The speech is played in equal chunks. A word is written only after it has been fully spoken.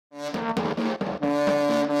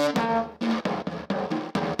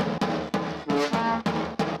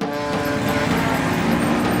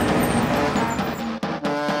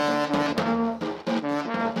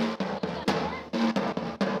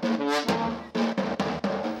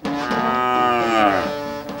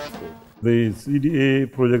The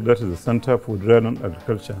CDA project, that is the Center for Dryland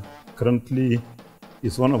Agriculture, currently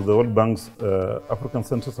is one of the World Bank's African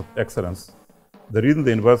Centers of Excellence. The reason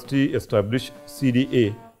the university established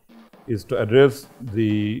CDA is to address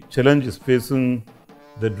the challenges facing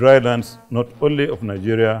the drylands not only of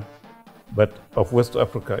Nigeria, but of West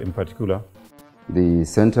Africa in particular. The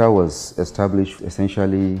center was established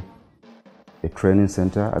essentially a training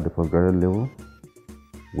center at the postgraduate level.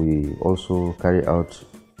 We also carry out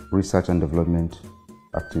research and development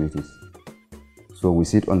activities. So we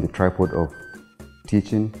sit on the tripod of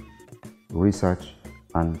teaching, research,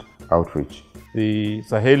 and outreach. The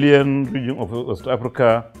Sahelian region of West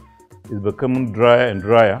Africa is becoming drier and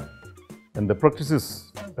drier, and the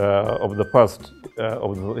practices of the past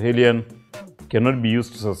of the Sahelian cannot be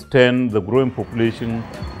used to sustain the growing population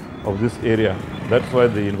of this area. That's why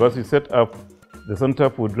the university set up the Center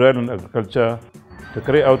for Dryland Agriculture to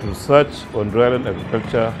carry out research on dryland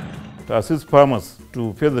agriculture to assist farmers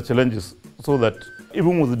to face the challenges so that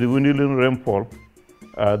even with the dwindling rainfall,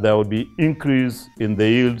 there will be increase in the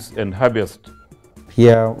yields and harvest.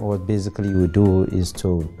 Here, what basically we do is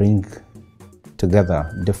to bring together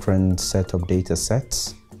different set of data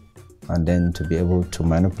sets and then to be able to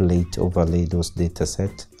manipulate, overlay those data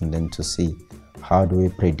sets, and then to see how do we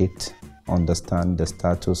predict, understand the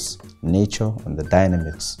status, nature, and the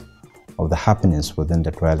dynamics of the happenings within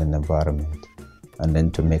the dryland environment, and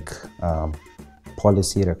then to make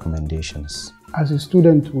policy recommendations. As a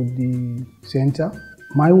student with the center,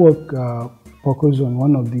 my work focuses on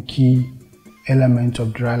one of the key elements of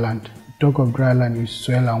dryland. Talk of dryland is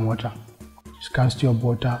soil and water, scarcity of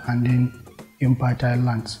water, and then infertile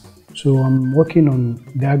lands. So I'm working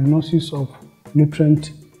on diagnosis of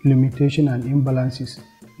nutrient limitation and imbalances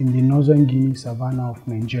in the northern Guinea savanna of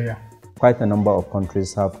Nigeria. Quite a number of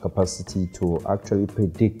countries have capacity to actually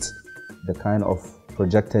predict the kind of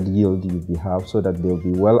projected yield you have so that they'll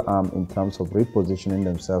be well armed in terms of repositioning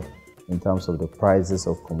themselves in terms of the prices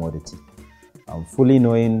of commodity. Fully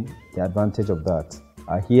knowing the advantage of that,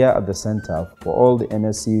 here at the center, for all the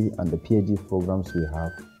MSc and the PhD programs we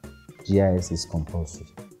have, GIS is compulsory.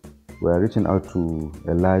 We are reaching out to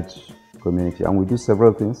a large community and we do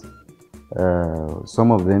several things.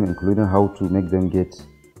 Some of them including how to make them get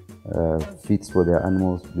feeds for their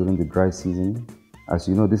animals during the dry season. As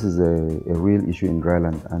you know, this is a real issue in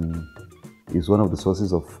dryland and is one of the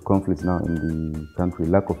sources of conflict now in the country,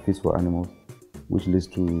 lack of feeds for animals, which leads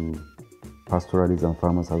to pastoralists and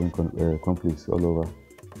farmers having conflicts all over.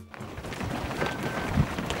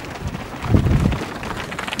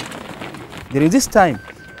 There is this time,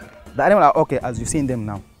 the animals are okay as you've seen them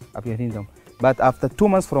now, but after 2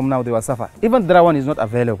 months from now they will suffer. Even dry one is not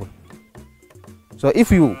available. So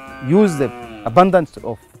if you use the abundance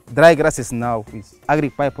of dry grasses now with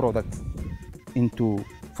agri-byproducts into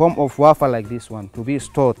form of wafer like this one to be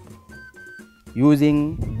stored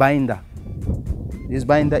using binder. This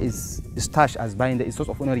binder is starch as binder, it's source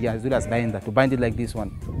of energy as well as binder to bind it like this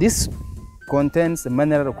one. This contains the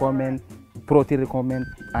mineral requirement, protein requirement,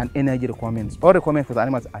 and energy requirements. All requirements for the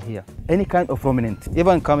animals are here. Any kind of ruminant,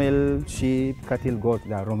 even camel, sheep, cattle, goat,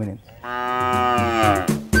 they are ruminant.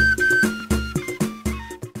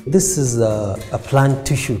 This is a plant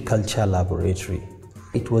tissue culture laboratory.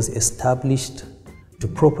 It was established to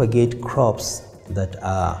propagate crops that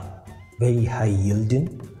are very high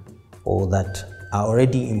yielding or that are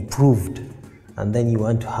already improved, and then you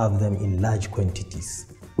want to have them in large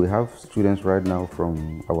quantities. We have students right now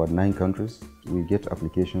from our 9 countries. We get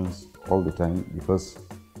applications all the time because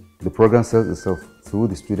the program sells itself through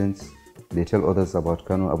the students. They tell others about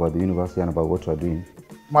Kano, about the university, and about what we are doing.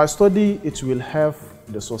 My study, it will help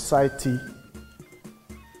the society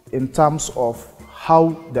in terms of how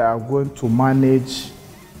they are going to manage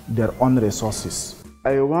their own resources.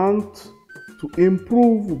 I want to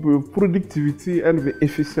improve the productivity and the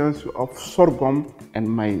efficiency of sorghum and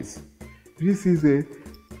maize. This is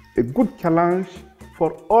a good challenge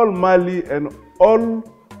for all Mali and all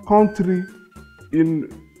countries in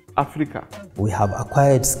Africa. We have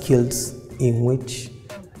acquired skills in which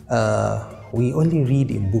we only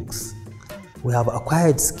read in books. We have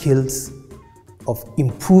acquired skills of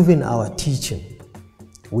improving our teaching.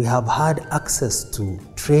 We have had access to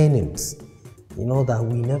trainings, that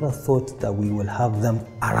we never thought that we will have them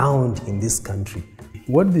around in this country.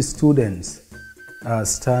 What the students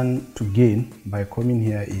stand to gain by coming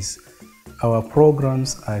here is our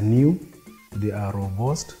programs are new, they are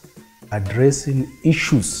robust, addressing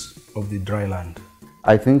issues of the dryland.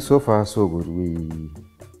 I think so far so good. We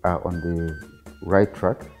are on the right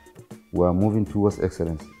track. We are moving towards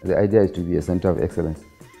excellence. The idea is to be a center of excellence.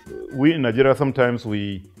 We in Nigeria sometimes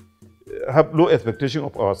we have low expectation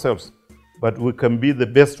of ourselves, but we can be the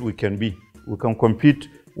best we can be. We can compete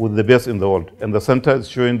with the best in the world. And the center is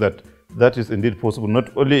showing that that is indeed possible, not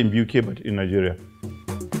only in UK, but in Nigeria.